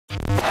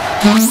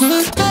A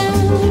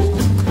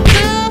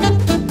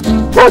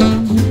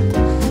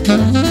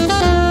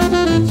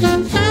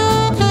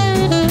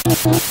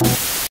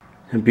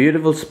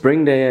beautiful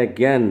spring day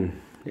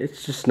again.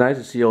 It's just nice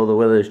to see all the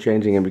weather is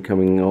changing and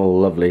becoming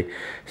all lovely.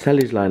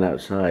 Sally's lying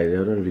outside. I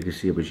don't know if you can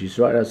see her, but she's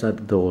right outside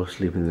the door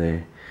sleeping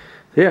there.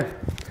 So yeah,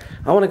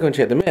 I want to go and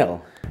check the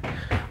mail.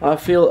 I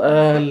feel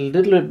a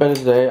little bit better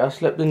today. I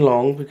slept in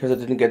long because I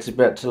didn't get to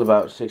bed till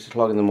about 6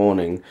 o'clock in the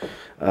morning.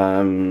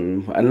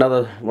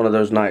 Another one of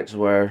those nights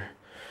where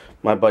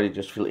my body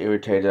just feels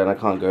irritated and I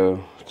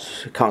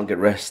can't get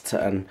rest,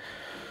 and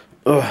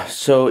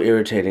so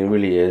irritating,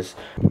 really is.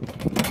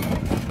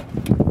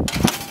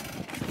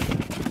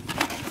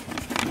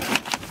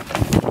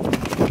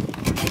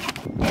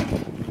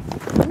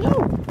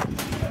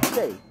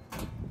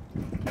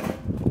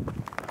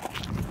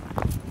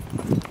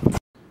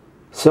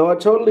 So I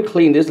totally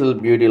cleaned this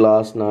little beauty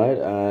last night,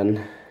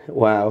 and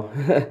wow,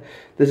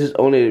 this is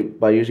only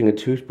by using a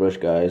toothbrush,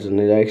 guys, and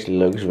it actually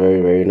looks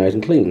very, very nice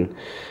and clean.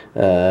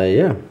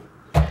 Yeah,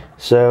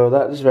 so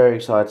that is very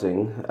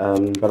exciting.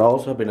 But I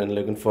also have been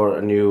looking for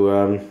a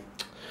new,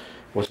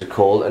 what's it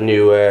called? A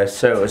new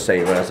soda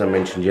saver, as I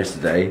mentioned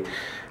yesterday.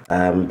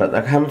 But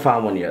I haven't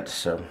found one yet,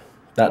 so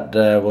that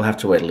will have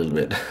to wait a little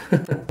bit.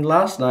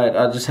 Last night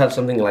I just had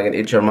something like an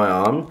itch on my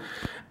arm.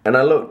 And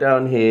I look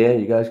down here,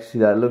 you guys can see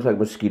that, it looks like a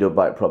mosquito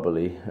bite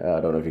probably. I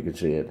don't know if you can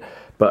see it.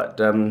 But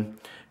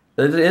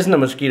it isn't a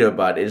mosquito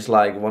bite, it's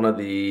like one of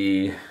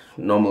the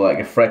normal, like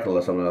a freckle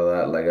or something like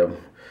that, like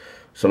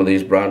some of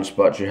these brown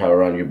spots you have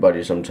around your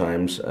body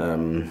sometimes,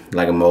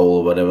 like a mole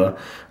or whatever,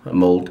 a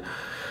mold.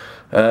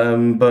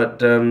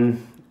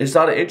 It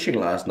started itching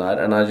last night,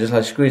 and I just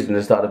squeezed it and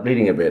it started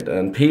bleeding a bit.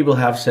 And people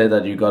have said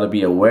that you got to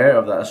be aware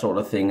of that sort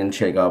of thing and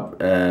check up,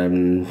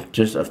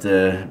 just of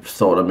the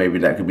thought of maybe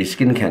that could be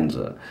skin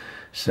cancer.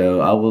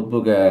 So I will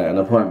book an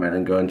appointment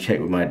and go and check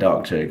with my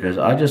doctor, because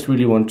I just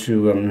really want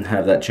to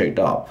have that checked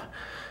up.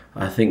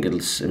 I think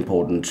it's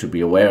important to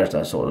be aware of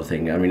that sort of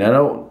thing. I mean, I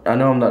know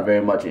I'm not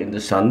very much in the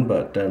sun,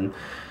 but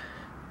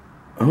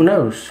who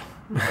knows?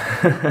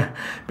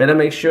 Better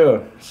make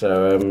sure.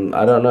 So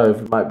I don't know if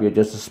it might be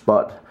just a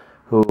spot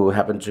who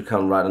happened to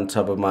come right on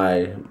top of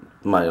my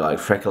like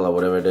freckle or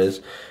whatever it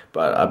is,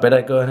 but I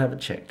better go and have it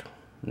checked.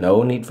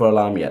 No need for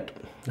alarm yet.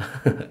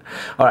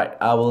 Alright,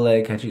 I will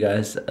catch you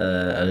guys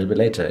a little bit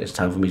later. It's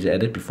time for me to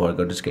edit before I go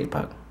to the skate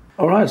park.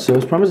 Alright, so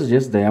as promised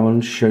yesterday, I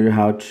want to show you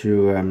how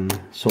to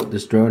sort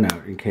this drone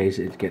out in case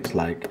it gets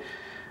like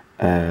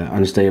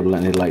unstable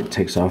and it like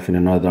takes off in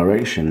another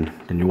direction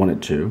than you want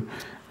it to.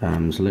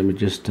 So let me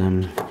just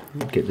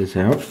get this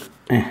out.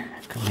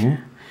 Come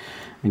here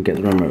and get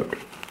the remote.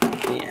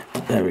 Yeah,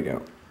 there we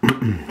go.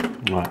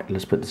 Alright,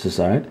 let's put this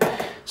aside.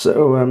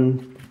 So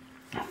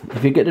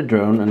if you get a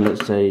drone and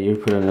let's say you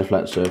put it on a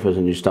flat surface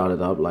and you start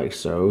it up like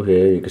so,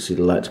 here you can see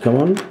the lights come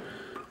on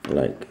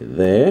like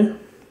there,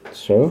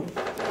 so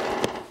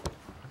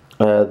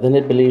then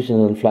it believes in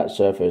a flat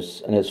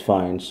surface and it's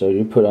fine. So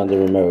you put on the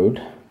remote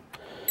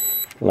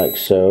like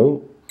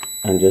so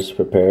and just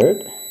prepare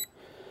it.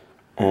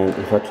 And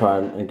if I try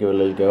and give it a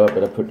little go, I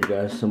better put you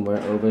guys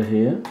somewhere over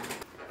here.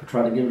 If I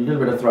try to give it a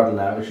little bit of throttle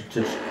now, it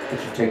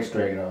should take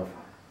straight off.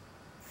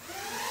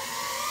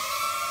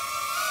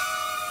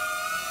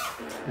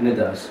 And it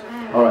does.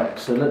 Alright,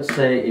 so let's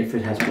say if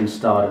it has been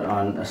started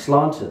on a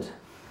slanted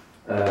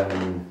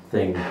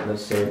thing.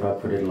 Let's say if I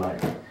put it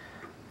like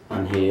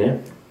on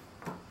here,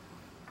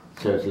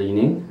 so it's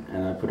leaning,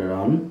 and I put it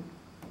on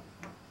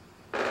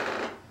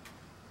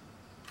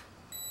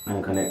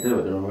and connect it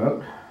with the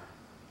remote.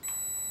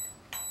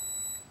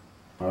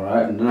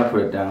 Alright, and then I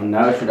put it down.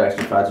 Now it should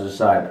actually fly to the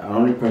side. I'm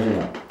only pressing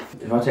up.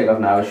 If I take off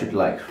now, it should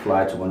like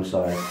fly to one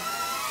side.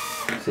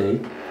 See?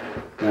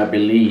 Now it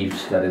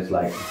believes that it's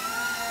like,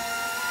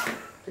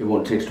 it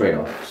won't take straight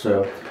off.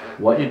 So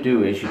what you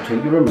do is you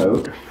take your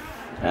remote,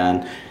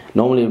 and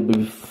normally it will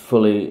be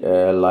fully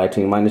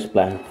lighting. Mine is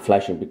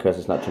flashing because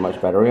it's not too much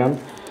battery on.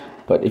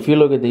 But if you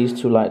look at these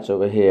two lights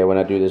over here, when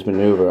I do this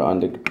maneuver on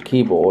the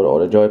keyboard or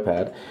the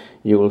joypad,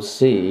 you will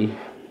see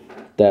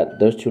that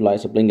those two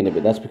lights are blinking a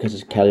bit. That's because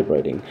it's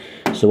calibrating.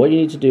 So what you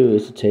need to do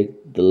is to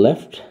take the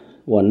left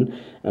one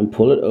and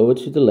pull it over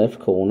to the left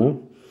corner.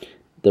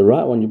 The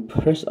right one you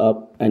press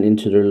up and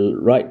into the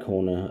right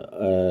corner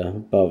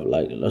above,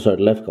 like, sorry,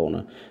 the left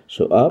corner.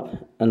 So up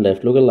and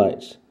left, look at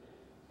lights.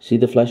 See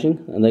the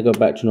flashing? And they go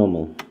back to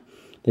normal.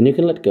 Then you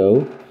can let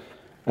go,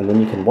 and then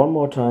you can one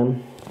more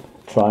time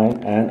try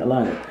and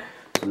align it.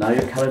 So now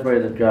you've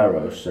calibrated the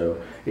gyro, so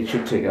it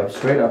should take up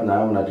straight up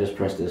now when I just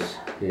press this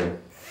here.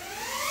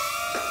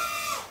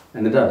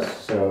 And it does,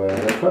 so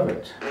that's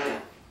perfect.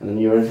 And then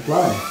you're ready to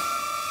fly.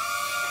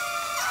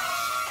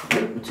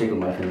 It tickled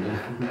my finger.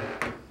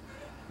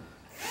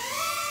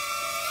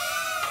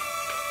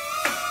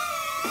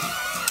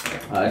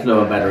 It's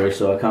low on battery,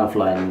 so I can't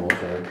fly anymore,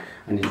 so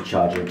I need to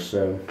charge it.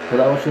 So, but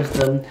that was just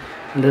a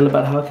little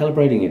about how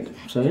calibrating it.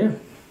 So yeah,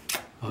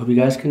 I hope you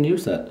guys can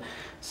use that.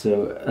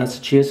 So that's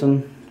a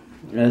Cheerson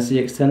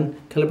CX-10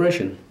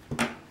 calibration.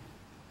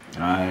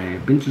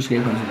 I've been to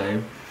skate park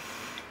today.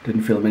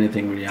 didn't film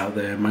anything really out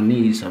there. My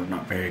knees are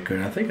not very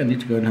good. I think I need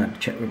to go and have to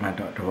check with my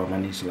doctor why my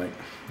knees are like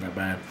that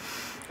bad.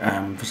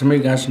 For some of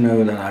you guys to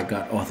know that I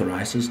got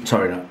arthritis,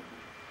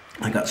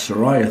 I got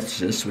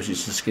psoriasis, which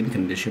is a skin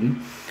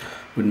condition,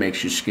 which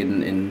makes your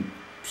skin in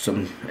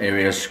some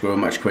areas grow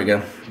much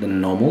quicker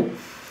than normal,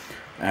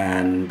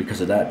 and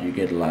because of that you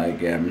get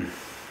like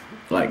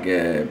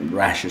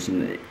rashes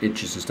and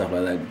itches and stuff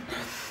like that,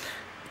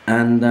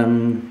 and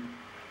then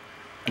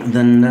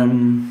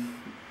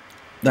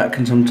that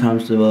can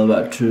sometimes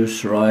develop to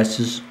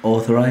psoriasis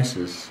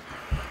arthritis,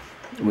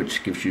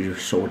 which gives you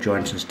sore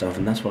joints and stuff,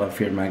 and that's what I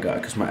feared my gut,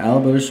 because my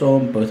elbow is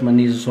sore, both my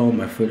knees are sore,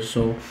 my foot is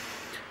sore,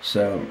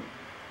 so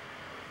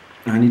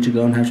I need to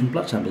go and have some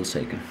blood samples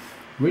taken.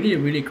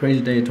 Really crazy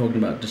day talking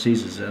about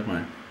diseases, isn't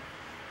I?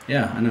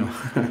 Yeah, I know.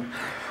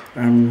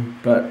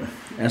 But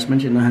as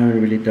mentioned, I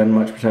haven't really done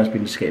much besides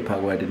being to skate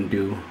park, where I didn't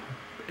do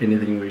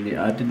anything really.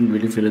 I didn't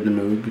really feel in the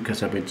mood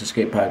because I've been to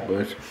skate park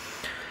both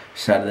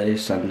Saturday,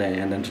 Sunday,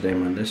 and then today,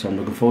 Monday. So I'm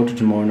looking forward to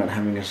tomorrow not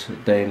having a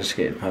day in the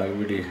skate park.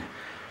 Really,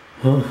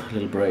 a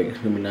little break. It's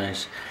gonna be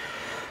nice.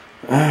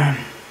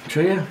 So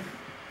yeah.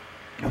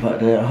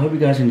 But I hope you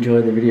guys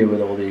enjoyed the video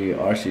with all the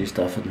RC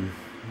stuff, and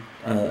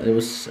it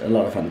was a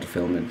lot of fun to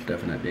film it,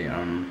 definitely.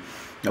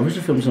 I wish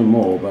to film some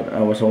more, but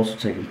I was also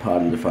taking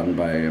part in the fun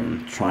by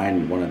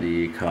trying one of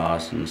the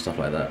cars and stuff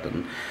like that,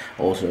 and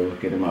also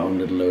getting my own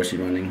little OC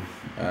running,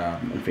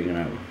 and figuring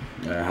out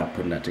how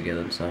putting that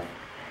together and stuff.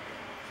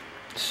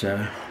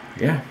 So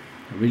yeah,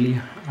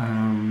 really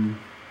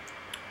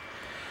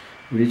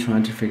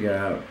trying to figure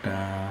out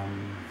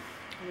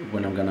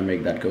when I'm gonna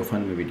make that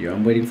GoFundMe video.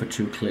 I'm waiting for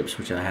 2 clips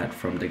which I had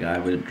from the guy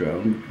with the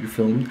drone you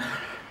filmed.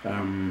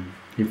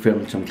 He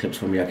filmed some clips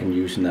for me I can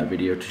use in that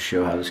video to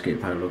show how the skate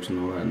park looks and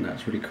all that, and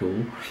that's really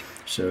cool.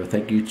 So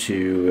thank you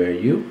to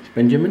you,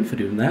 Benjamin, for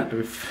doing that.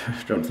 I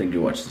don't think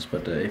you watch this,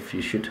 but if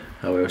you should,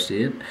 however,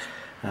 see it,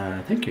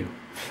 thank you.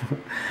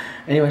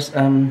 Anyways,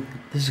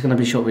 this is gonna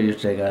be a short video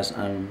today, guys.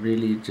 I'm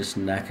really just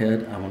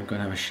knackered. I want to go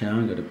and have a shower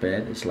and go to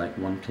bed. It's like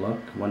 1 o'clock,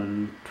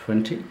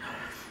 1:20,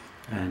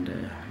 and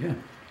yeah,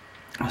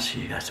 I'll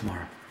see you guys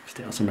tomorrow.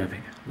 Stay awesome,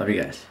 everything. Love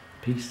you guys.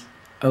 Peace.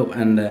 Oh,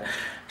 and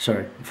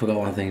sorry, I forgot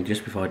one thing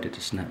just before I did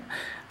the snap.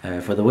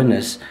 For the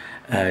winners,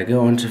 go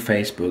onto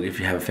Facebook if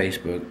you have a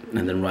Facebook,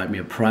 and then write me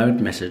a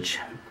private message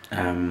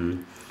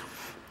on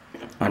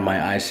my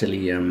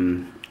iZilly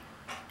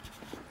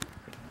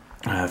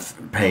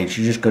page.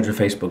 You just go to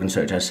Facebook and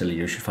search iZilly,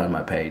 you should find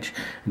my page,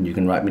 and you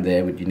can write me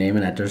there with your name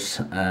and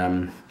address.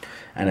 And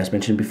as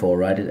mentioned before,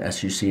 write it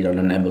as you see it on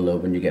an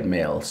envelope when you get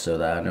mail, so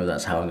that I know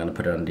that's how I'm going to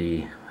put it on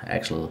the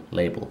actual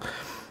label.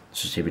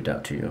 So ship it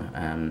out to you,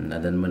 and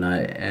then when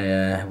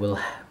I will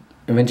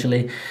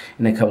eventually,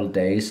 in a couple of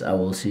days, I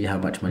will see how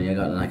much money I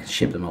got, and I can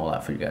ship them all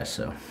out for you guys.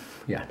 So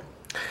yeah,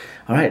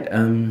 all right,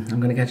 I'm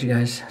gonna catch you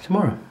guys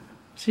tomorrow.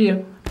 See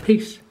you.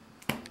 Peace.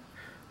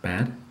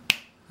 Bad.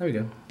 There we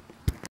go.